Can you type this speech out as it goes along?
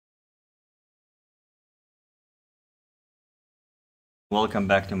Welcome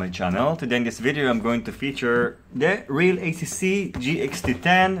back to my channel. Today in this video I'm going to feature the Realacc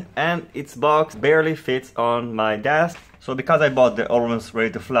GX210, and its box barely fits on my desk. So because I bought the almost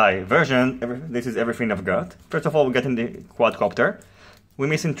ready to fly version, this is everything I've got. First of all, we're getting the quadcopter. We're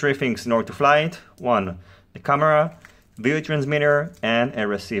missing three things in order to fly it. One, the camera, video transmitter, and a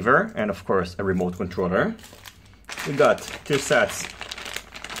receiver, and of course a remote controller. We got two sets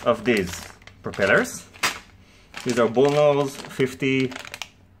of these propellers. These are bullnose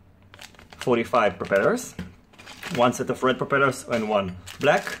 50-45 propellers. One set of red propellers and one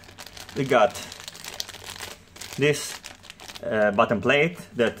black. We got this bottom plate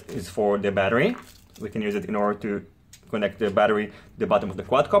that is for the battery. We can use it in order to connect the battery to the bottom of the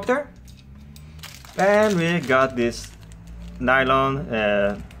quadcopter. And we got this nylon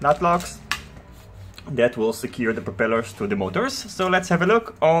nut locks that will secure the propellers to the motors. So let's have a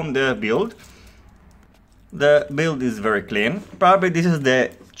look on the build. The build is very clean. Probably this is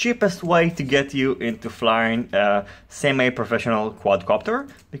the cheapest way to get you into flying a semi-professional quadcopter,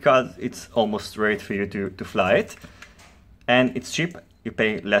 because it's almost ready for you to fly it. And it's cheap, you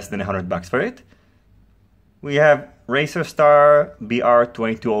pay less than $100 for it. We have Racerstar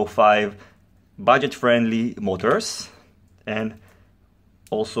BR2205 budget-friendly motors, and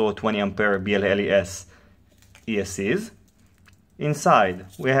also 20 ampere BLLES ESCs. Inside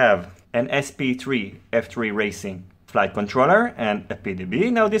we have an SP3 F3 Racing flight controller and a PDB.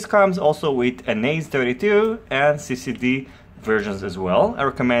 Now this comes also with an ACE32 and CCD versions as well. I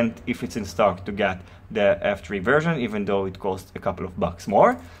recommend, if it's in stock, to get the F3 version, even though it costs a couple of bucks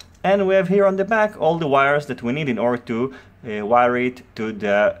more. And we have here on the back all the wires that we need in order to wire it to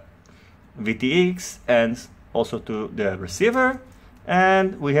the VTX and also to the receiver.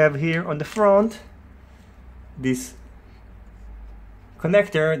 And we have here on the front this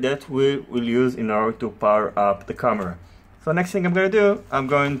connector that we will use in order to power up the camera. So next thing I'm going to do, I'm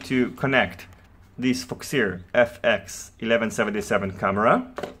going to connect this Foxeer FX1177 camera,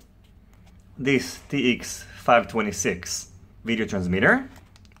 this TX526 video transmitter,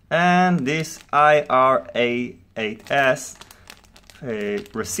 and this IRA8S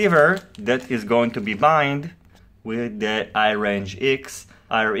receiver that is going to be bound with the iRange X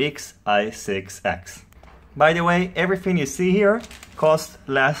IRX i6X. By the way, everything you see here costs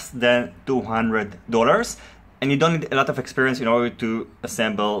less than $200, and you don't need a lot of experience in order to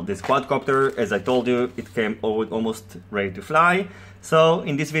assemble this quadcopter. As I told you, it came almost ready to fly. So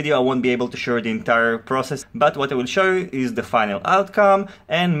in this video I won't be able to show the entire process, but what I will show you is the final outcome,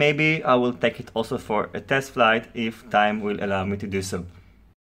 and maybe I will take it also for a test flight if time will allow me to do so.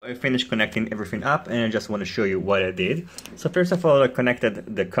 I finished connecting everything up, and I just want to show you what I did. So first of all, I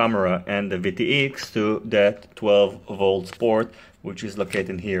connected the camera and the VTX to that 12-volt port, which is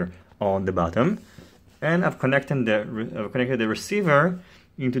located here on the bottom. And I've connected the receiver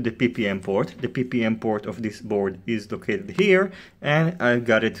into the PPM port. The PPM port of this board is located here, and I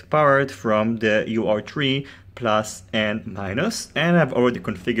got it powered from the UR3 plus and minus, and I've already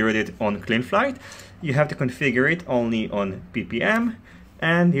configured it on CleanFlight. You have to configure it only on PPM,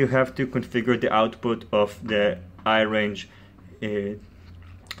 and you have to configure the output of the iRange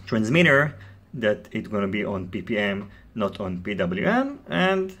transmitter that it's going to be on PPM, not on PWM,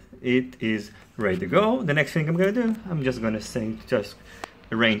 and it is ready to go. The next thing I'm going to do, I'm just going to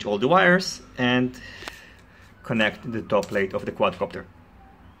arrange all the wires and connect the top plate of the quadcopter.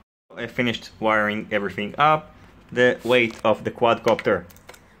 I finished wiring everything up. The weight of the quadcopter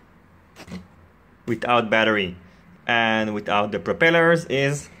without battery and without the propellers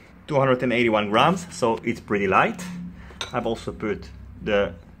is 281 grams, so it's pretty light. I've also put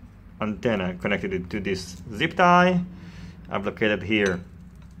the antenna, connected it to this zip tie. I've located here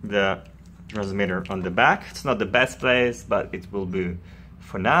the transmitter on the back. It's not the best place, but it will be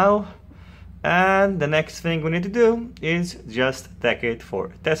for now. And the next thing we need to do is just take it for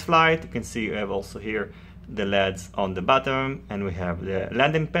a test flight. You can see you have also here the LEDs on the bottom, and we have the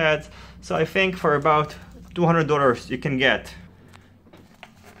landing pads. So I think for about $200 you can get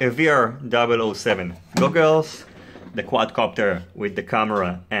a VR007 goggles, the quadcopter with the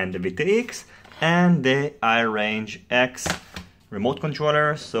camera and the VTX, and the iRange X remote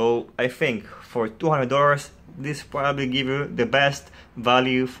controller. So I think for $200 this probably give you the best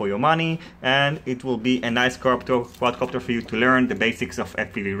value for your money, and it will be a nice quadcopter for you to learn the basics of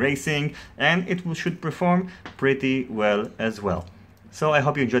FPV racing, and it should perform pretty well as well. So I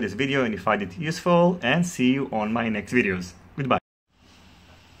hope you enjoyed this video and you find it useful, and see you on my next videos.